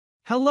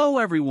Hello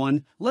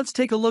everyone, let's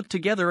take a look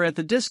together at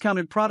the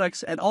discounted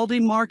products at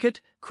ALDI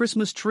Market.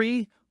 Christmas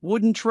tree,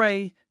 wooden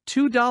tray,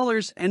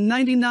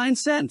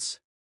 $2.99.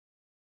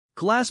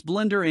 Glass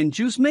blender and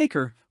juice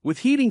maker, with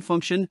heating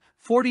function,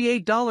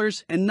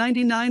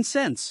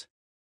 $48.99.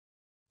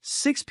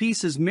 6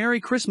 pieces Merry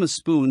Christmas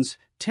spoons,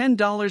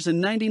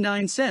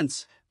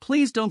 $10.99.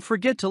 Please don't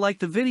forget to like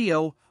the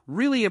video,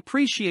 really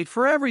appreciate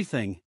for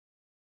everything.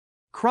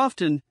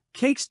 Crofton,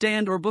 cake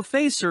stand or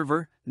buffet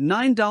server,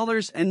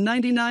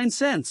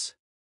 $9.99.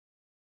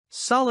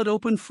 Solid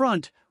open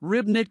front,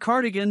 rib knit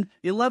cardigan,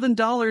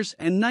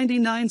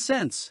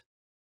 $11.99.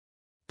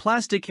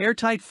 Plastic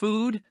airtight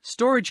food,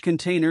 storage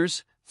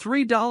containers,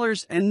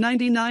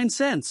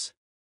 $3.99.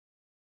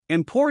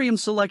 Emporium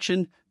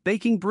selection,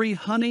 baking brie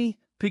honey,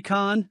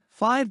 pecan,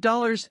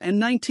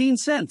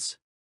 $5.19.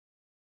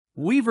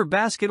 Weaver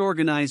basket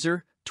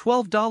organizer,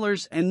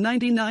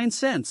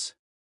 $12.99.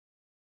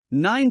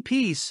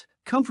 9-piece,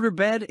 comforter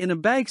bed in a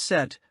bag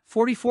set,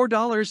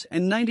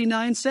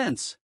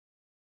 $44.99.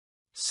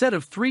 Set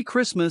of 3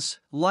 Christmas,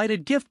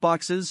 lighted gift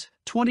boxes,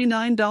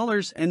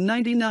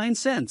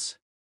 $29.99.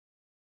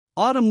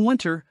 Autumn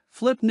winter,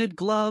 flip knit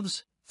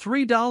gloves,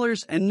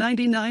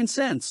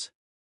 $3.99.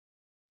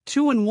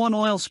 2-in-1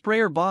 oil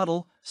sprayer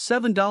bottle,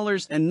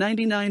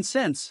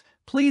 $7.99.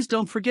 Please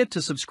don't forget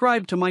to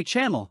subscribe to my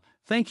channel.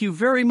 Thank you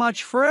very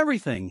much for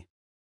everything.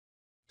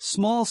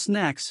 Small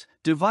snacks,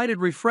 divided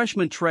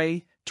refreshment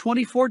tray,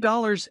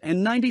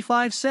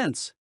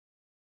 $24.95.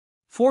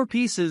 4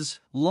 pieces,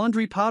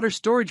 laundry powder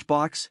storage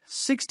box,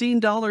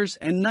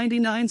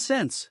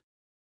 $16.99.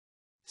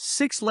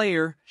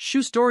 6-layer,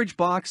 shoe storage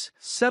box,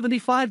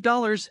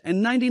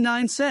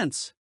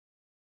 $75.99.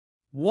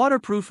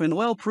 Waterproof and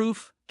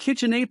oil-proof,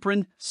 kitchen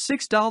apron,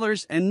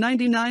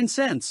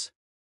 $6.99.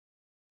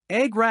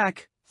 Egg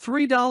rack,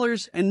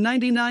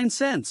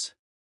 $3.99.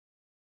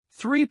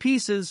 3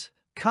 pieces,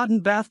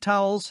 cotton bath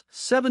towels,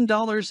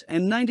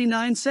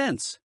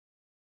 $7.99.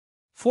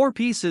 4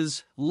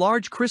 pieces,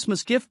 large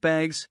Christmas gift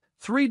bags,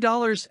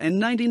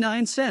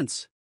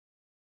 $3.99.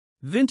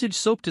 Vintage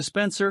soap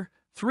dispenser,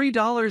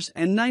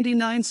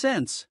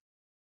 $3.99.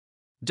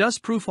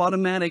 Dustproof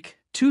automatic,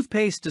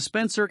 toothpaste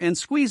dispenser and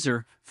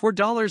squeezer,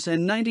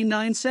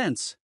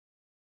 $4.99.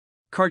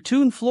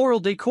 Cartoon floral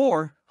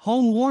decor,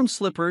 home warm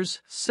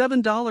slippers,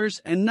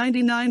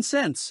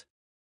 $7.99.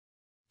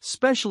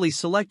 Specially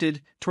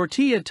selected,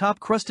 tortilla top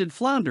crusted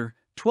flounder,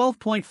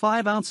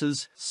 12.5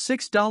 ounces,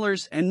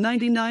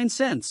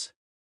 $6.99.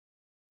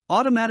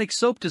 Automatic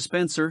soap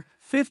dispenser,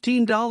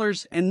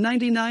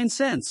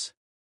 $15.99.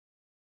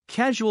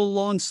 Casual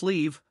long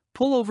sleeve,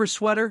 pullover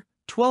sweater,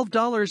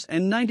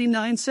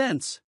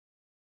 $12.99.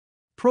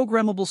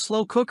 Programmable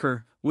slow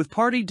cooker, with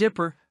party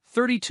dipper,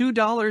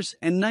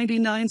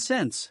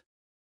 $32.99.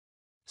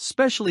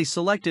 Specially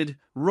selected,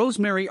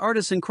 rosemary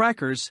artisan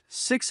crackers,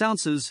 6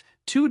 ounces,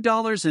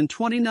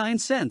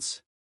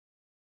 $2.29.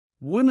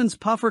 Women's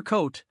puffer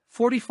coat,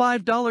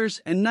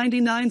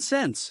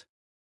 $45.99.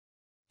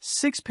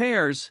 6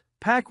 pairs,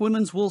 pack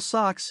women's wool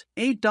socks,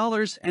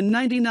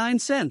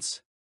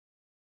 $8.99.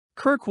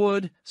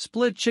 Kirkwood,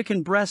 split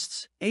chicken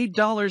breasts,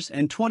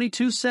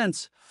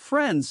 $8.22.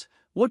 Friends,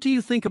 what do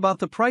you think about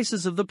the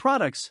prices of the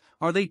products?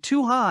 Are they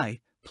too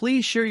high?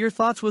 Please share your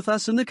thoughts with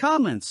us in the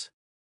comments.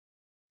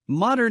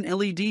 Modern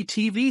LED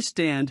TV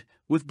stand,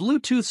 with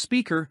Bluetooth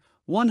speaker,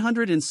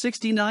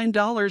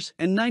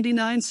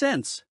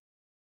 $169.99.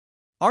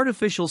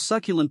 Artificial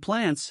succulent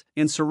plants,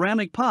 in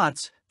ceramic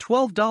pots,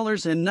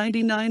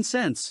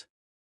 $12.99.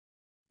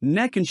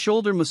 Neck and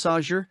shoulder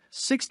massager,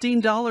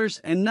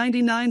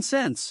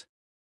 $16.99.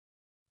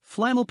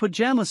 Flannel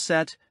pajama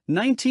set,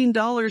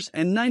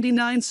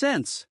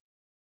 $19.99.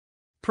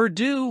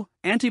 Perdue,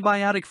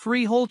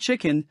 antibiotic-free whole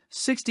chicken,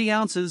 60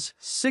 ounces,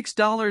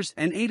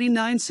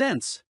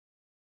 $6.89.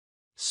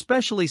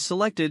 Specially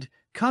selected,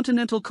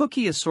 continental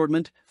cookie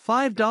assortment,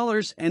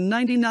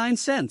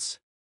 $5.99.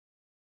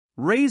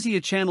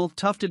 Razzia channel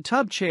tufted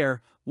tub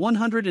chair,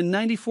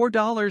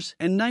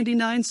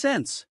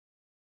 $194.99.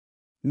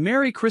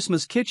 Merry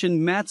Christmas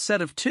kitchen mat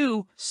set of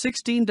 2,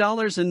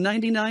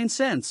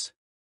 $16.99.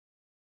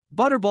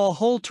 Butterball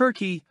whole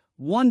turkey,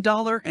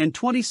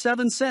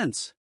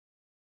 $1.27.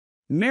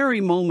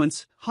 Merry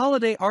Moments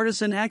holiday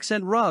artisan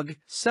accent rug,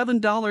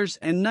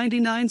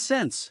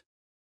 $7.99.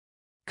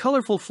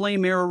 Colorful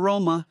flame air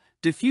aroma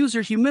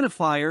diffuser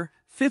humidifier,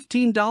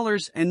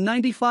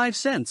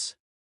 $15.95.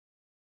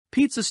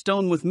 Pizza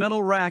stone with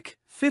metal rack,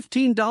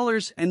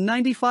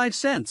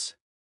 $15.95.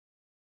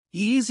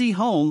 Easy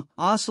Home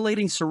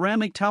oscillating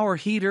ceramic tower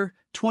heater,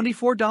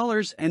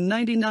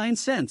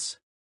 $24.99.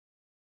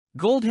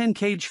 Gold hen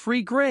cage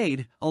free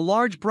grade, a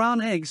large brown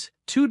eggs,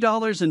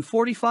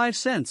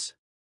 $2.45.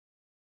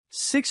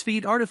 6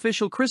 feet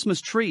artificial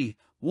Christmas tree,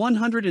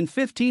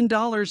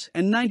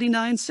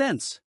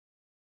 $115.99.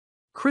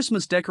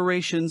 Christmas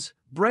decorations,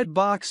 bread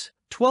box,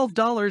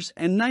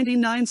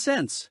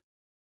 $12.99.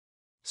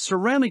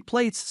 Ceramic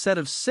plates set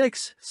of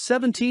 6,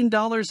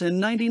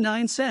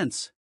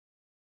 $17.99.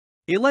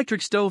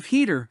 Electric stove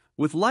heater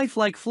with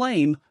lifelike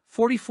flame,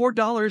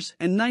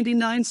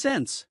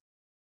 $44.99.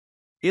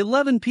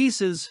 11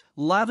 pieces,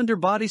 lavender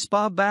body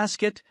spa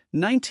basket,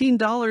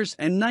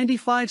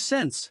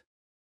 $19.95.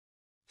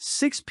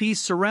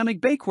 6-piece ceramic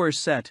bakeware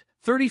set,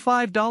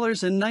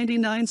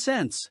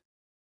 $35.99.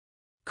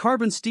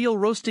 Carbon steel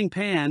roasting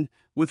pan,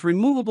 with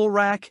removable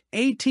rack,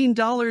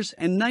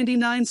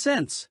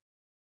 $18.99.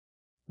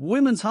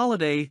 Women's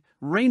holiday,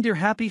 reindeer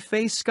happy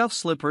face scuff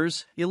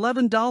slippers,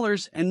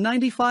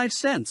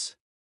 $11.95.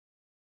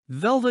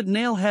 Velvet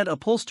nailhead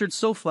upholstered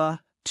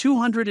sofa,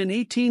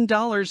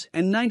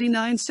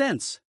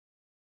 $218.99.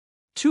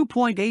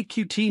 2.8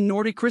 QT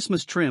Nordic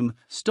Christmas trim,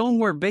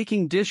 stoneware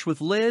baking dish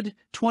with lid,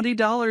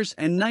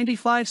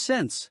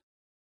 $20.95.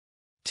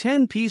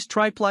 10-piece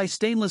tri-ply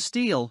stainless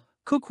steel,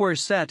 cookware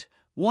set,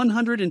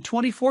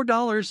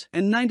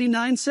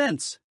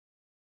 $124.99.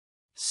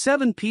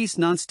 7-piece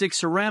nonstick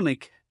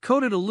ceramic,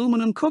 coated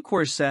aluminum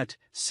cookware set,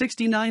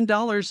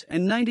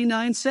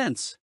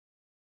 $69.99.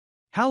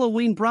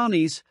 Halloween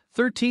brownies,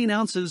 13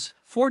 ounces,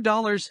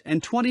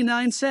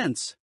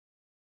 $4.29.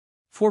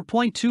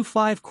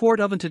 4.25 quart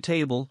oven to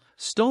table,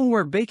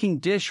 stoneware baking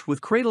dish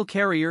with cradle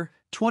carrier,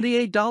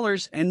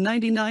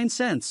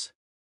 $28.99.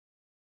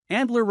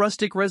 Antler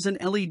rustic resin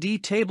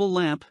LED table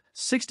lamp,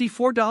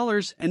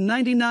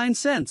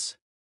 $64.99.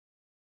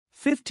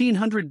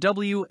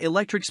 1500W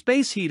electric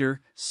space heater,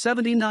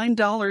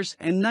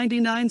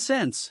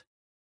 $79.99.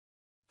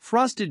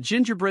 Frosted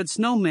gingerbread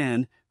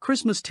snowman,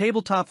 Christmas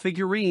tabletop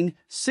figurine,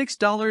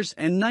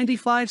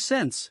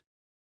 $6.95.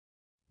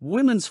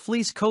 Women's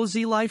fleece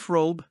cozy life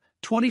robe,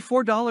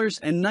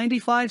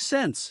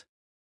 $24.95.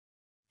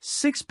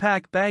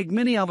 6-pack bag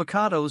mini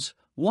avocados,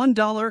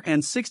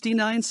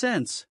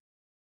 $1.69.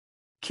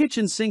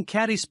 Kitchen sink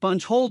caddy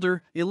sponge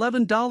holder,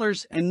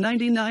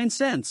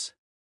 $11.99.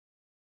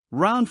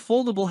 Round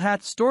foldable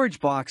hat storage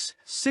box,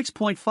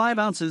 6.5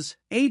 ounces,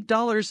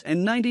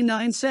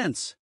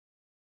 $8.99.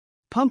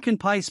 Pumpkin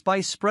pie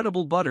spice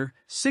spreadable butter,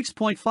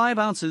 6.5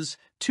 ounces,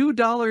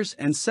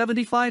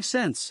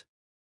 $2.75.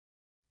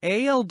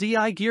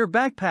 ALDI gear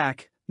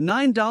backpack,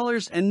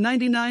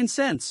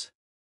 $9.99.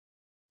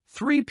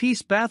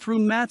 3-piece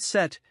bathroom mat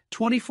set,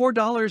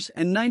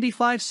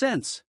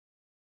 $24.95.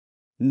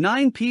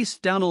 9-piece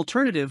down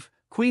alternative,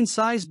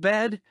 queen-size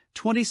bed,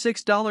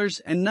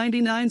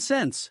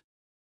 $26.99.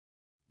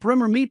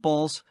 Bremer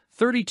meatballs,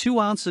 32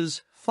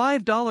 ounces,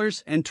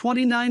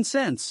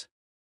 $5.29.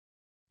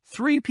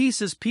 3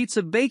 pieces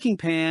pizza baking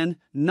pan,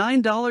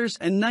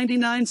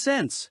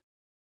 $9.99.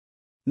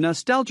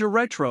 Nostalgia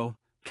Retro,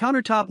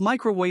 countertop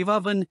microwave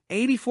oven,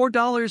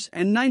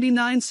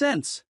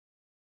 $84.99.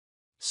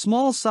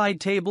 Small side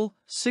table,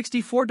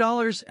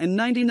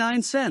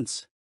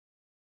 $64.99.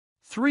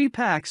 3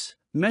 packs,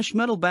 mesh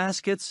metal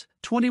baskets,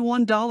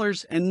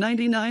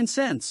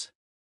 $21.99.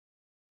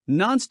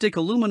 Non-stick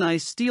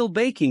aluminized steel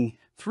baking,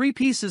 3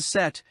 pieces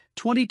set,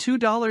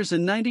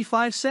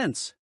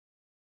 $22.95.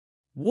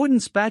 Wooden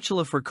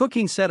spatula for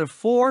cooking set of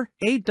 4,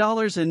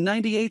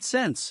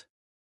 $8.98.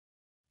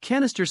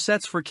 Canister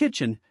sets for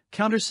kitchen,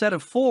 counter set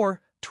of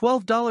 4,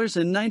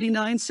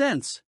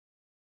 $12.99.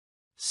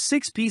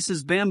 6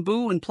 pieces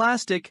bamboo and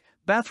plastic,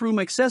 bathroom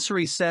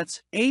accessory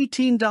sets,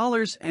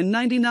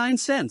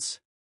 $18.99.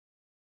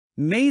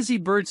 Maisie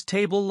Bird's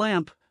table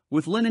lamp,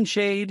 with linen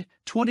shade,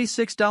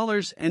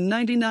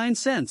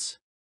 $26.99.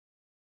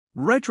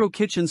 Retro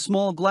kitchen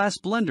small glass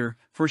blender,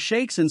 for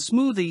shakes and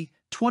smoothie,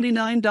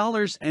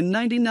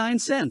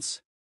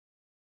 $29.99.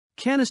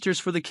 Canisters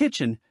for the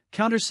kitchen,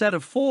 counter set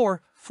of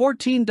 4,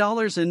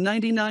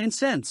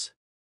 $14.99.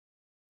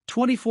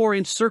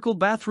 24-inch circle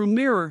bathroom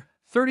mirror,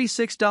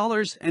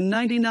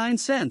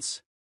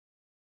 $36.99.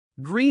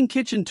 Green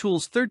kitchen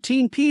tools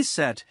 13-piece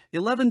set,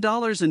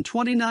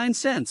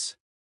 $11.29.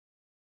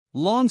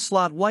 Long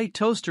slot white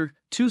toaster,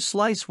 2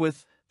 slice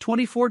width,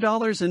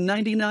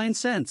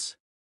 $24.99.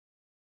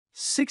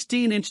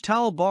 16-inch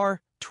towel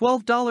bar,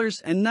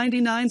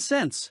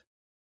 $12.99.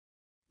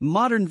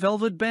 Modern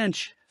velvet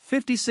bench,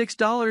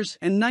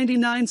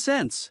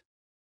 $56.99.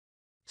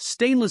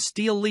 Stainless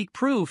steel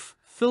leak-proof,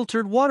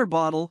 filtered water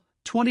bottle,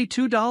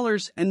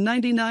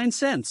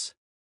 $22.99.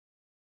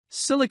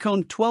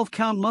 Silicone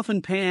 12-count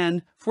muffin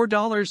pan,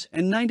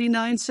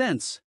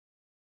 $4.99.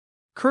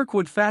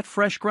 Kirkwood fat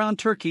fresh ground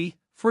turkey,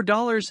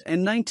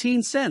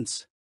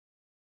 $4.19.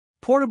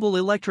 Portable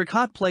electric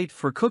hot plate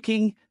for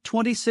cooking,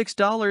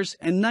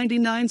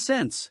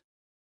 $26.99.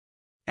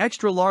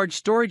 Extra large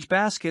storage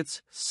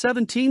baskets,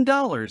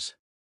 $17.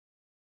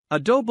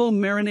 Adobo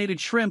marinated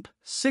shrimp,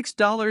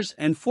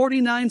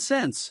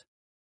 $6.49.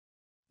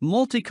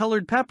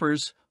 Multicolored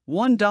peppers,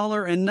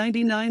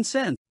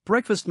 $1.99.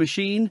 Breakfast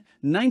machine,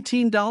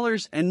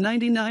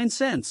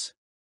 $19.99.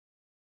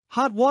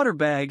 Hot water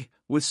bag,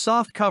 with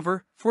soft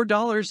cover,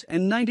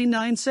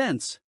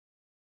 $4.99.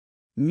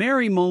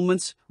 Merry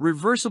Moments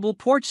reversible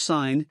porch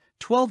sign,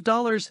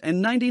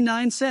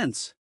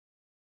 $12.99.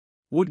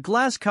 Wood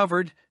glass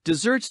covered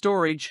dessert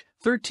storage,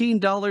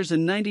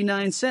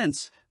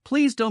 $13.99.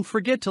 Please don't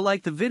forget to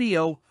like the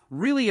video,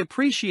 really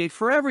appreciate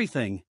for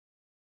everything.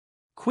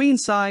 Queen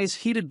size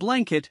heated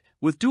blanket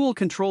with dual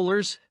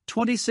controllers,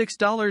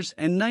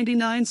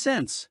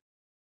 $26.99.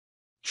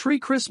 Tree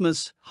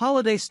Christmas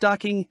Holiday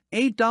Stocking,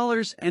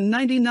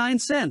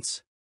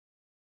 $8.99.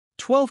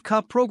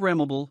 12-cup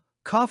programmable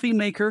coffee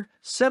maker,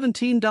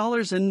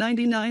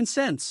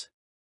 $17.99.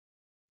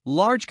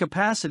 Large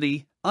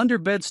capacity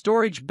underbed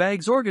storage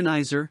bags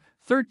organizer,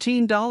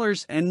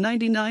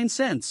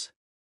 $13.99.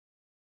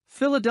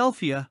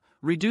 Philadelphia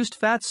reduced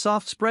fat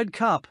soft spread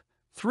cup,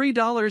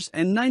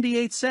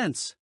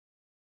 $3.98.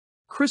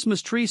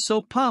 Christmas tree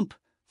soap pump,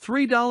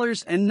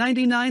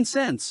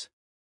 $3.99.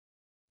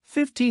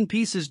 15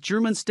 pieces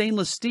German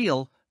stainless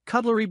steel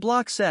cutlery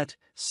block set,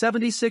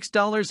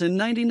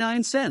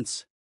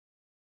 $76.99.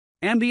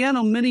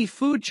 Ambiano mini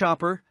food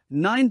chopper,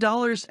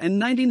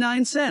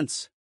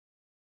 $9.99.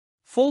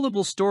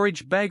 Foldable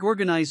storage bag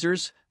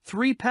organizers,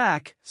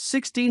 3-pack,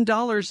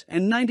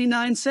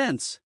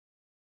 $16.99.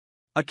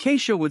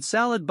 Acacia wood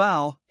salad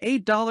bowl,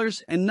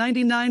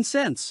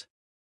 $8.99.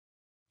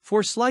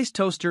 For sliced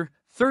toaster,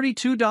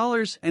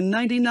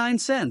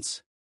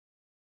 $32.99.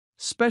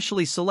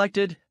 Specially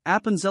selected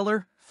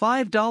Appenzeller,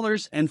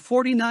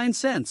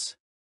 $5.49.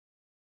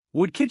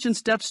 Wood kitchen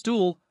step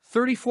stool,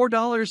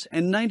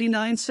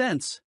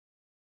 $34.99.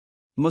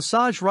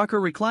 Massage rocker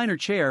recliner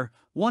chair,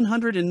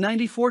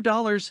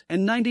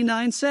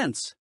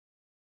 $194.99.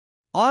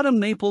 Autumn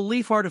maple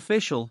leaf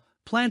artificial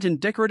plant and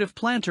decorative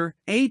planter,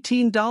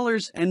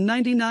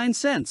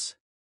 $18.99.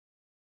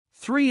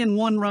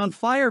 3-in-1 round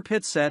fire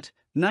pit set,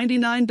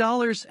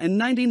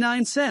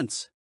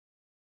 $99.99.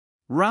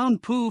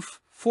 Round poof,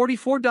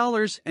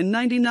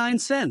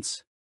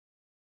 $44.99.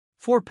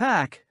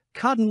 4-pack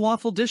cotton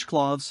waffle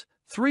dishcloths,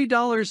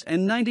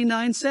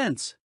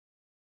 $3.99.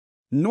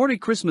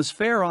 Nordic Christmas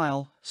Fair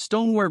Aisle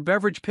stoneware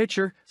beverage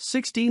pitcher,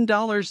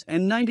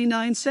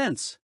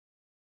 $16.99.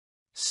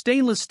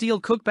 Stainless steel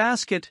cook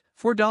basket,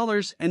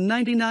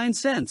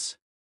 $4.99.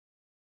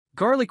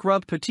 Garlic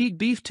rub petite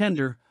beef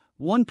tender,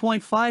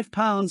 1.5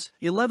 pounds,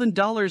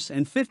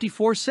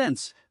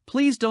 $11.54.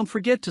 Please don't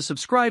forget to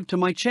subscribe to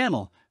my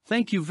channel.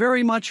 Thank you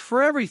very much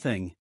for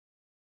everything.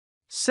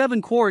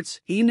 7 quarts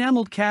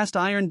enameled cast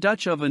iron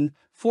Dutch oven,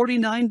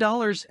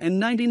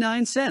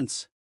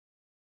 $49.99.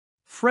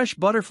 Fresh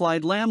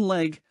butterflied lamb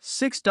leg,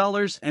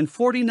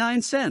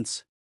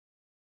 $6.49.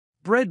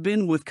 Bread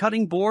bin with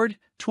cutting board,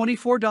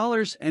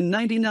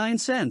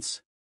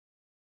 $24.99.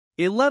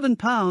 11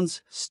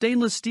 pounds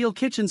stainless steel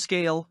kitchen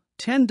scale,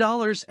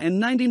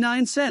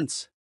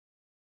 $10.99.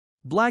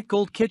 Black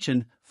gold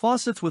kitchen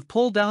faucets with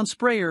pull-down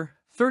sprayer,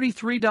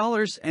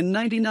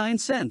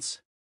 $33.99.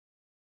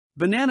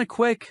 Banana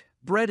Quick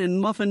bread and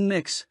muffin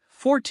mix,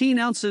 14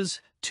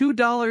 ounces,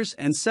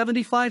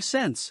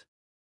 $2.75.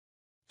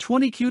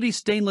 20 Cutie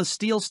stainless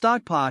steel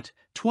stock pot,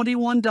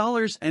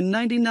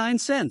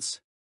 $21.99.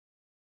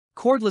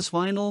 Cordless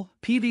vinyl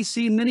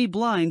PVC mini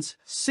blinds,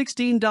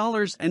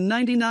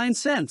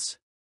 $16.99.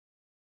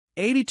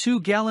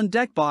 82-gallon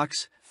deck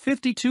box,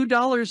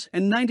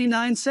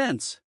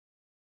 $52.99.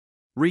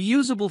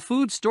 Reusable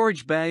food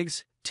storage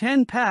bags,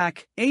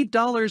 10-pack,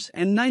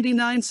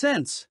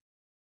 $8.99.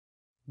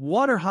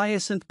 Water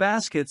hyacinth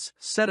baskets,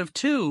 set of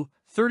 2,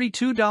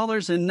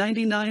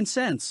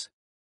 $32.99.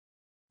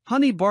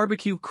 Honey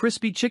barbecue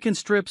crispy chicken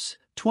strips,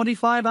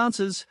 25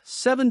 ounces,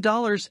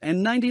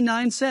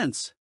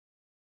 $7.99.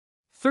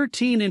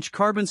 13-inch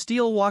carbon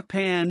steel wok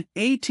pan,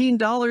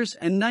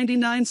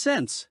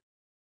 $18.99.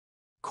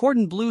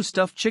 Cordon bleu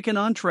stuffed chicken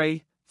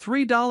entree,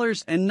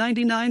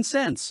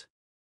 $3.99.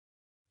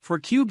 For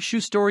cube shoe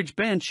storage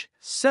bench,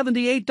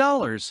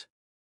 $78.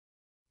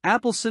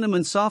 Apple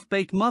cinnamon soft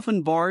baked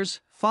muffin bars,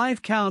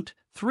 5 count,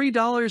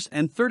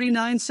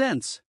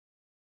 $3.39.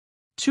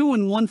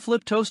 2-in-1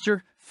 flip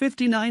toaster,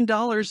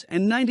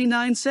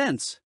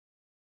 $59.99.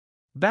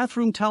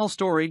 Bathroom towel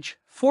storage,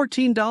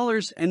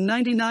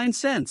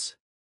 $14.99.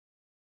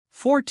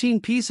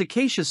 14-piece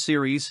Acacia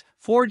series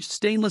forged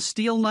stainless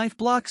steel knife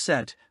block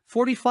set,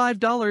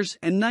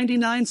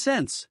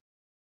 $45.99.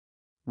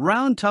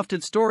 Round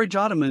tufted storage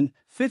ottoman,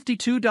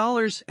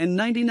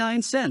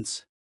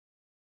 $52.99.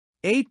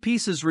 8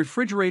 pieces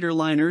refrigerator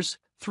liners,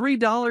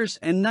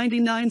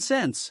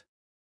 $3.99.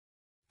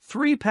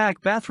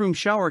 3-pack bathroom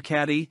shower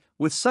caddy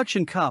with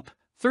suction cup,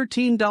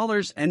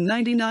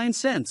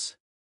 $13.99.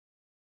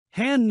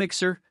 Hand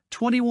mixer,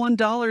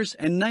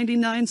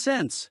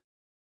 $21.99.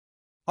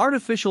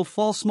 Artificial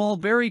fall small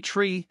berry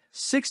tree,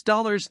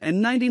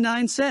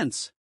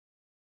 $6.99.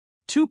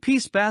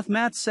 2-piece bath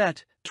mat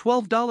set,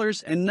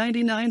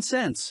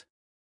 $12.99.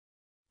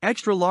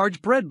 Extra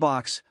large bread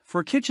box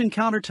for kitchen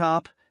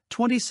countertop,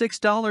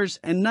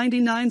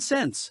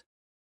 $26.99.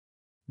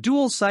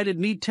 Dual-sided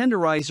meat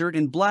tenderizer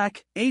in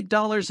black,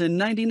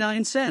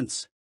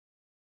 $8.99.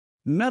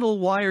 Metal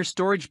wire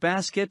storage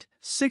basket,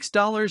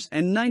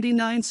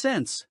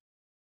 $6.99.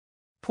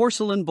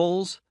 Porcelain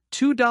bowls,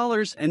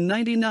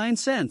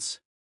 $2.99.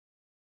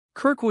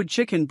 Kirkwood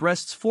chicken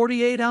breasts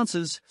 48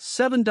 ounces,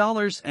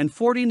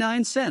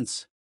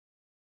 $7.49.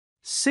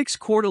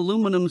 6-quart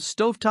aluminum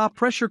stovetop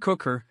pressure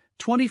cooker,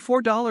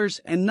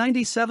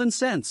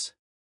 $24.97.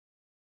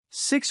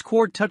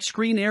 6-quart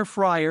touchscreen air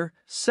fryer,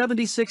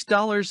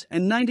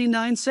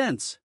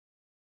 $76.99.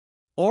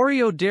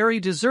 Oreo dairy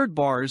dessert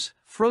bars,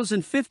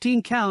 frozen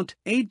 15 count,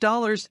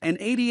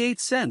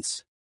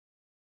 $8.88.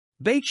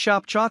 Bake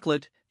Shop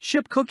chocolate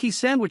chip cookie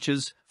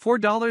sandwiches,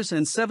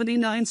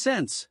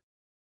 $4.79.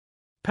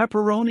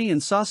 Pepperoni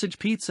and sausage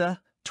pizza,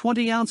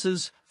 20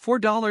 ounces,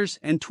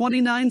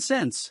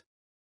 $4.29.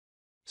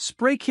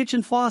 Spray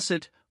kitchen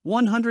faucet,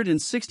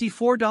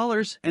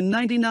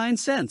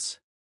 $164.99.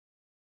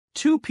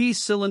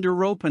 2-piece cylinder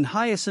rope and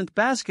hyacinth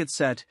basket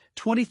set,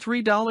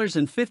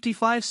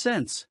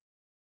 $23.55.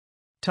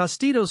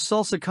 Tostitos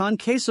salsa con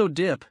queso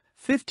dip,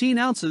 15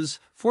 ounces,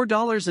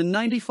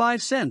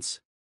 $4.95.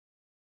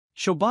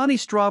 Chobani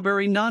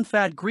strawberry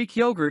non-fat Greek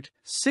yogurt,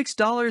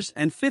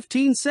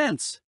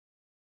 $6.15.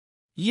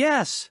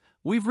 Yes,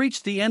 we've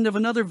reached the end of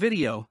another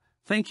video.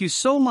 Thank you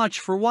so much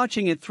for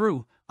watching it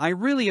through. I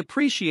really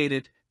appreciate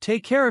it.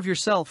 Take care of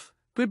yourself.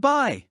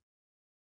 Goodbye.